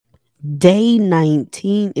Day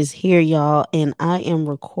 19 is here, y'all, and I am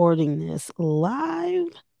recording this live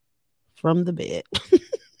from the bed.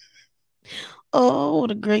 Oh, what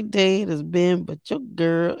a great day it has been, but your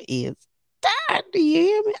girl is tired. Do you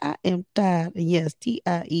hear me? I am tired. And yes,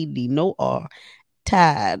 Tied, no R.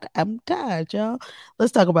 Tired. I'm tired, y'all.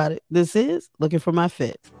 Let's talk about it. This is Looking for My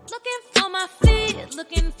Fit. Looking for my fit,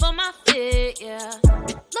 looking for my fit, yeah.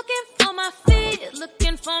 Looking for my fit,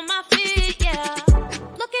 looking for my fit, yeah.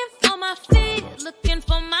 Looking for my fit, looking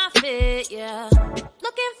for my fit, yeah.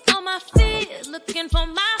 Looking for my fit, looking for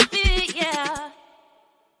my fit, yeah.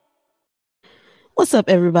 What's up,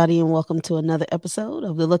 everybody, and welcome to another episode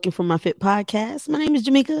of the Looking for My Fit podcast. My name is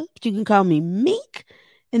Jamaica, but you can call me Meek.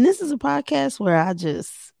 And this is a podcast where I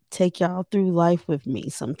just take y'all through life with me.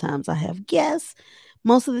 Sometimes I have guests.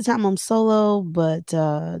 Most of the time I'm solo, but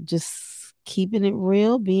just keeping it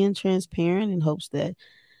real, being transparent in hopes that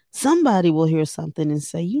somebody will hear something and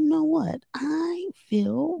say, you know what? I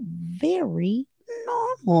feel very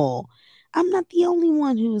normal. I'm not the only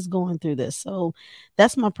one who is going through this. So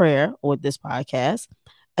that's my prayer with this podcast.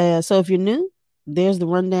 So if you're new, there's the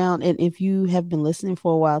rundown. And if you have been listening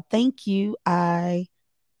for a while, thank you. I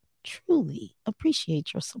truly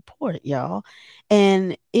appreciate your support, y'all.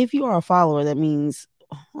 And if you are a follower, that means,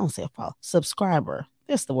 I don't say a follower, subscriber.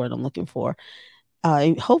 That's the word I'm looking for.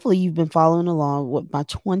 Hopefully you've been following along with my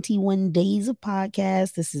 21 days of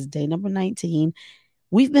podcast. This is day number 19.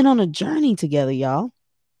 We've been on a journey together, y'all.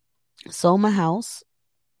 Sold my house.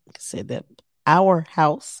 Like I said, that our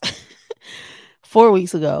house 4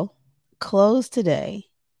 weeks ago, closed today.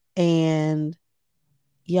 And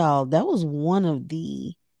y'all, that was one of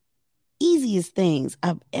the easiest things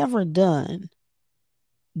I've ever done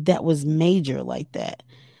that was major like that.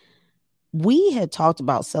 We had talked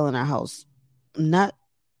about selling our house not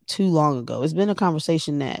too long ago. It's been a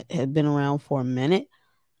conversation that had been around for a minute,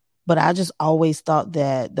 but I just always thought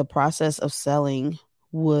that the process of selling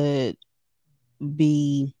would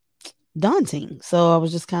be daunting. So I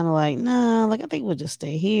was just kind of like, nah, like I think we'll just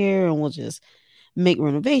stay here and we'll just make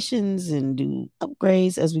renovations and do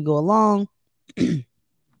upgrades as we go along.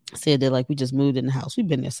 Said that like we just moved in the house. We've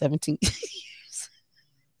been there 17 years.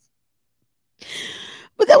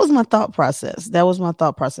 But that was my thought process.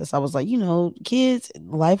 I was like, kids,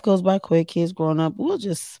 life goes by quick. Kids growing up, we'll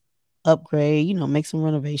just upgrade, make some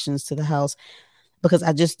renovations to the house because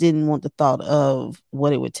I just didn't want the thought of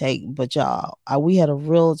what it would take. But y'all, we had a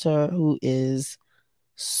realtor who is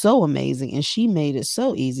so amazing and she made it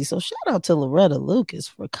so easy. So shout out to Loretta Lucas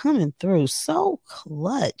for coming through so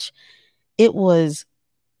clutch. It was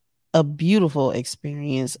a beautiful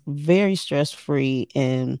experience, very stress-free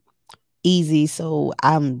and easy. So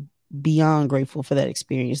I'm beyond grateful for that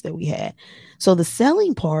experience that we had. So the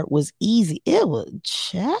selling part was easy. It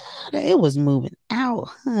was moving out,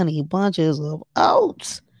 honey, bunches of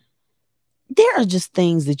oats. There are just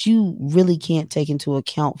things that you really can't take into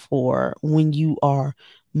account for when you are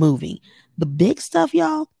moving. The big stuff,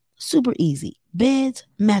 y'all, super easy. Beds,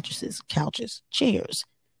 mattresses, couches, chairs,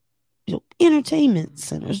 entertainment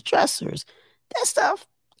centers, dressers, that stuff,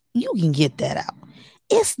 you can get that out.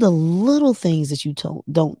 It's the little things that you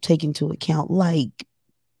don't take into account, like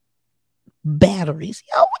batteries.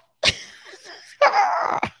 Yo,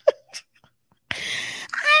 I'm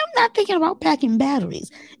not thinking about packing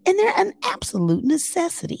batteries, and they're an absolute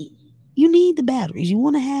necessity. You need the batteries. You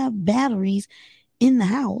want to have batteries in the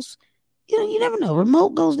house. You never know.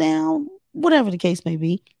 Remote goes down, whatever the case may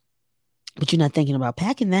be, but you're not thinking about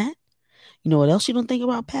packing that. You know what else you don't think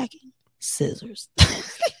about packing? Scissors.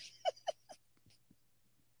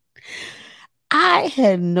 I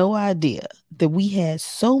had no idea that we had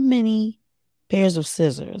so many pairs of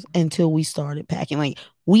scissors until we started packing. Like,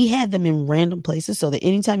 we had them in random places so that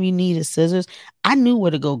anytime you needed scissors, I knew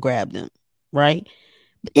where to go grab them, right?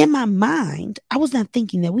 But in my mind, I was not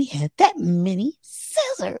thinking that we had that many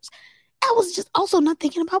scissors. I was just also not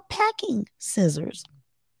thinking about packing scissors.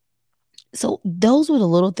 So those were the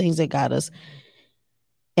little things that got us.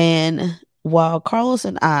 And while Carlos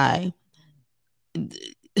and I,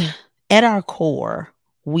 at our core,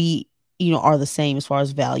 we, are the same as far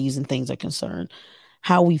as values and things are concerned.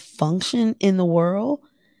 How we function in the world,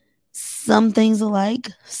 some things alike,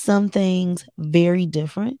 some things very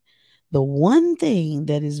different. The one thing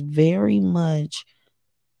that is very much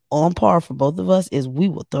on par for both of us is we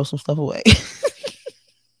will throw some stuff away.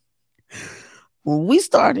 When we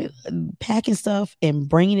started packing stuff and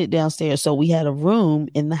bringing it downstairs, so we had a room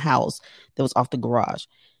in the house that was off the garage.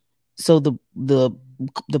 So the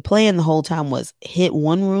plan the whole time was hit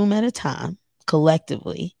one room at a time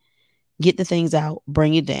collectively, get the things out,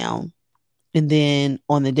 bring it down, And then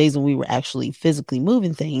on the days when we were actually physically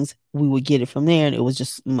moving things, we would get it from there, and it was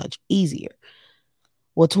just much easier.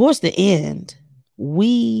 Well, towards the end,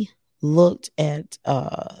 we looked at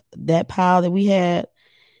that pile that we had,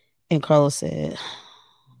 and Carlos said,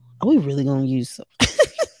 "Are we really going to use some?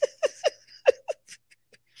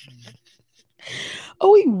 Are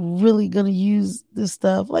we really going to use this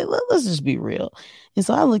stuff? Like, let's just be real." And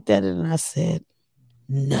so I looked at it and I said,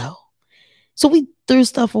 "No." So we threw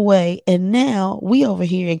stuff away, and now we over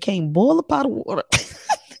here and can't boil a pot of water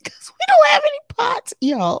because we don't have any pots,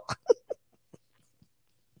 y'all.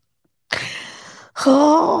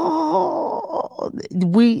 Oh,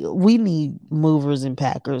 we need movers and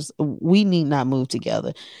packers. We need not move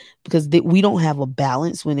together because we don't have a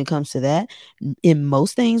balance when it comes to that. In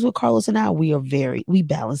most things with Carlos and I, we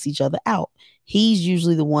balance each other out. He's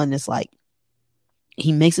usually the one that's like,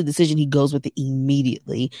 he makes a decision, he goes with it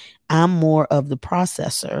immediately. I'm more of the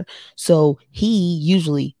processor. So he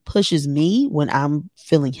usually pushes me when I'm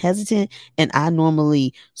feeling hesitant, and I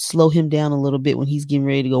normally slow him down a little bit when he's getting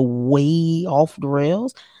ready to go way off the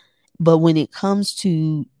rails. But when it comes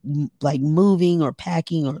to like moving or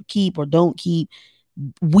packing or keep or don't keep,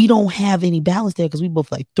 we don't have any balance there because we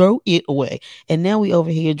both like throw it away. And now we over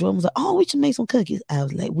here, Jordan was like, "Oh, we should make some cookies." I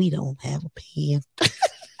was like, "We don't have a pan."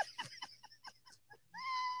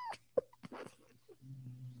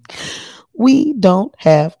 We don't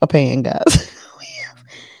have a pan, guys.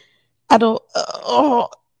 I don't.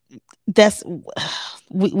 That's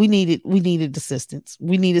we needed assistance.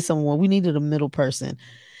 We needed someone. We needed a middle person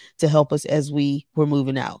to help us as we were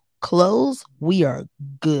moving out. Clothes, we are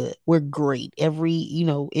good. We're great.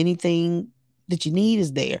 Anything that you need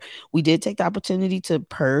is there. We did take the opportunity to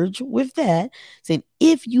purge with that, saying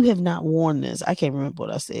if you have not worn this, I can't remember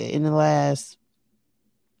what I said, in the last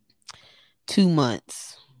 2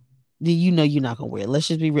 months, you're not gonna wear it. Let's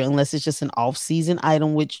just be real, unless it's just an off-season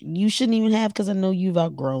item, which you shouldn't even have, because I know you've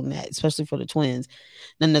outgrown that, especially for the twins,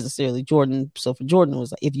 not necessarily Jordan. So for Jordan, it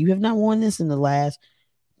was like, if you have not worn this in the last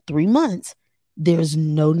 3 months, there's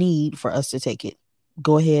no need for us to take it.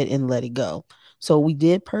 Go ahead and let it go. So we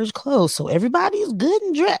did purge clothes, so everybody is good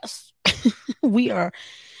and dressed. We are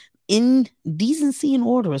in decency and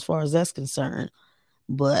order as far as that's concerned.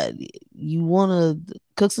 But you want to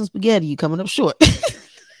cook some spaghetti, you coming up short.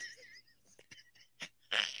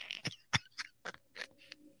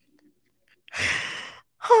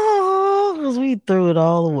 Oh, because we threw it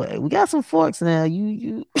all away. We got some forks now.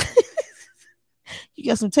 You you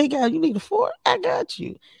got some takeout. You need a fork? I got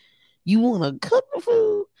you. You want to cook the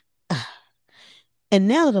food? And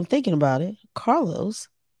now that I'm thinking about it, Carlos,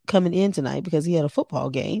 coming in tonight because he had a football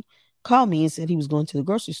game, called me and said he was going to the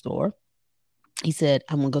grocery store. He said,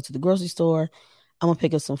 "I'm going to go to the grocery store. I'm going to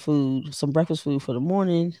pick up some food, some breakfast food for the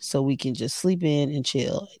morning so we can just sleep in and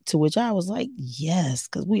chill." To which I was like, yes,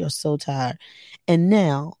 because we are so tired. And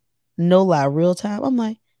now, no lie, real time, I'm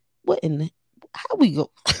like, how we going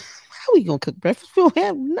to cook breakfast? We don't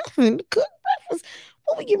have nothing to cook breakfast.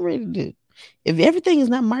 What we getting ready to do? If everything is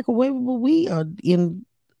not microwavable, we are in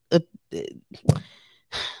a...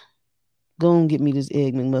 Go and get me this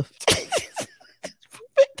Egg McMuffin.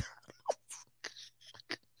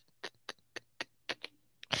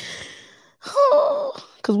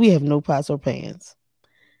 Because we have no pots or pans.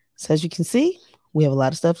 So as you can see, we have a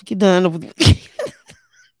lot of stuff to get done over the weekend.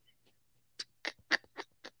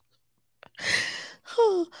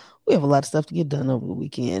 We have a lot of stuff to get done over the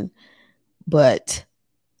weekend. But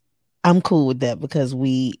I'm cool with that because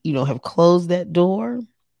we, have closed that door.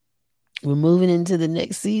 We're moving into the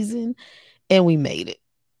next season and we made it.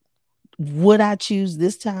 Would I choose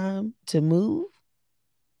this time to move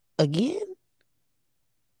again?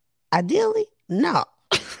 Ideally, no.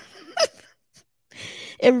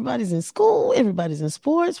 Everybody's in school, everybody's in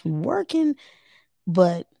sports, we working,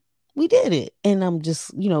 but we did it. And I'm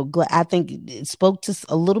just, glad. I think it spoke to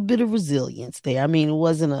a little bit of resilience there. I mean, it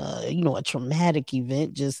wasn't a traumatic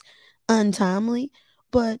event, just untimely,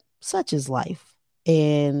 but such is life.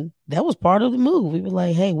 And that was part of the move. We were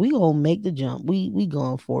like, hey, we gonna make the jump. We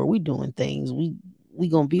going for it. We doing things. We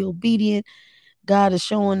gonna be obedient. God is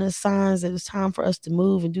showing us signs that it's time for us to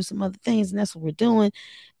move and do some other things, and that's what we're doing.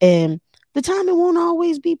 And the timing won't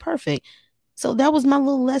always be perfect. So that was my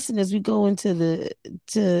little lesson as we go into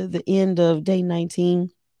the end of day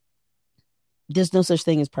 19. There's no such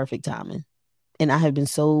thing as perfect timing. And I have been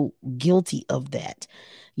so guilty of that.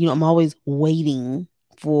 I'm always waiting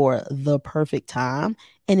for the perfect time,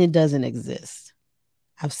 and it doesn't exist.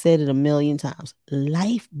 I've said it a million times.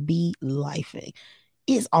 Life be lifing.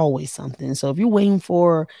 it's always something. So if you're waiting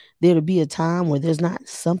for there to be a time where there's not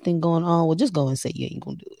something going on, well, just go and say you ain't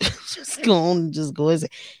gonna do it. Just go and say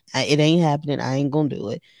it ain't happening. I ain't gonna do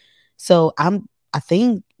it. So I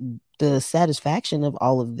think the satisfaction of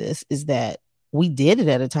all of this is that we did it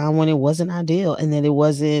at a time when it wasn't ideal and that it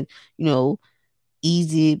wasn't,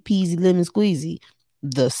 easy peasy lemon squeezy.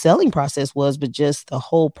 The selling process was, but just the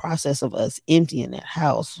whole process of us emptying that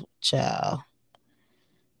house, child,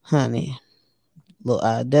 honey, look,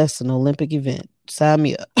 that's an Olympic event. Sign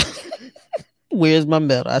me up. Where's my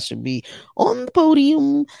medal? I should be on the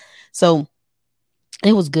podium. So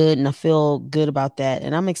it was good, and I feel good about that,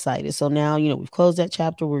 and I'm excited. So now, we've closed that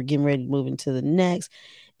chapter. We're getting ready to move into the next,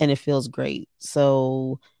 and it feels great.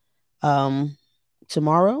 So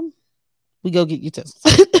tomorrow, we go get utensils.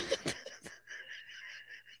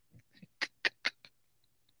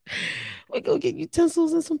 We go get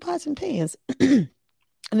utensils and some pots and pans. And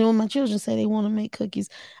then when my children say they want to make cookies,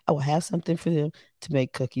 I will have something for them to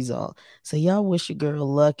make cookies on. So y'all wish your girl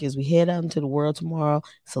luck as we head out into the world tomorrow.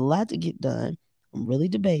 It's a lot to get done. I'm really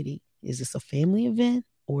debating, is this a family event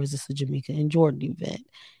or is this a Jamaica and Jordan event?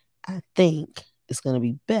 I think it's going to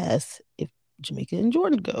be best if Jamaica and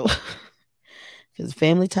Jordan go. Because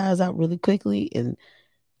family tires out really quickly, and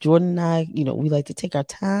Jordan and I, we like to take our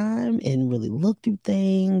time and really look through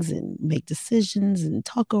things and make decisions and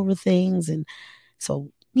talk over things. And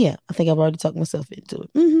so, yeah, I think I've already talked myself into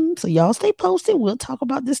it. So y'all stay posted. We'll talk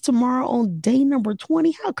about this tomorrow on day number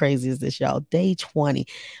 20. How crazy is this, y'all? Day 20.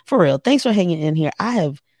 For real. Thanks for hanging in here. I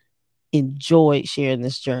have enjoyed sharing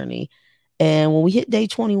this journey. And when we hit day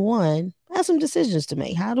 21, I have some decisions to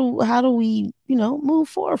make. How do we, move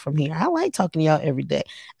forward from here? I like talking to y'all every day.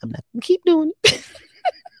 I'm not going to keep doing it.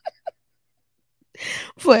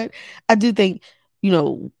 But I do think,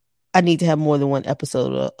 I need to have more than one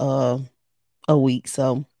episode a week.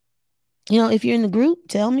 So, if you're in the group,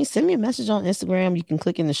 tell me, send me a message on Instagram. You can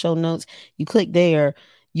click in the show notes. You click there,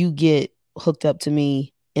 you get hooked up to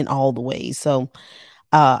me in all the ways. So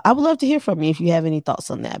I would love to hear from you if you have any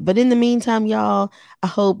thoughts on that. But in the meantime, y'all, I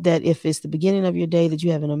hope that if it's the beginning of your day, that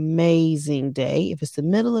you have an amazing day. If it's the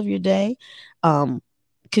middle of your day,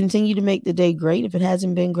 continue to make the day great. If it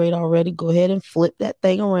hasn't been great already, go ahead and flip that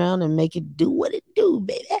thing around and make it do what it do,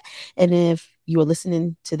 baby. And if you're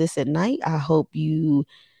listening to this at night, I hope you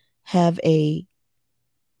have an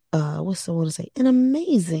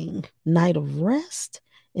amazing night of rest,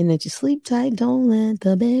 and that you sleep tight. Don't let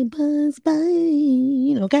the bed bugs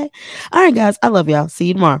bite. Okay? All right, guys. I love y'all. See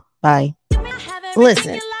you tomorrow. Bye.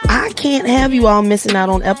 Listen, I can't have you all missing out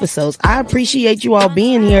on episodes. I appreciate you all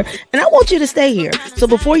being here, and I want you to stay here. So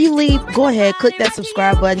before you leave, go ahead, click that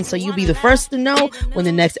subscribe button so you'll be the first to know when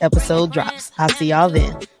the next episode drops. I'll see y'all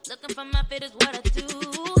then. Looking for my fit is what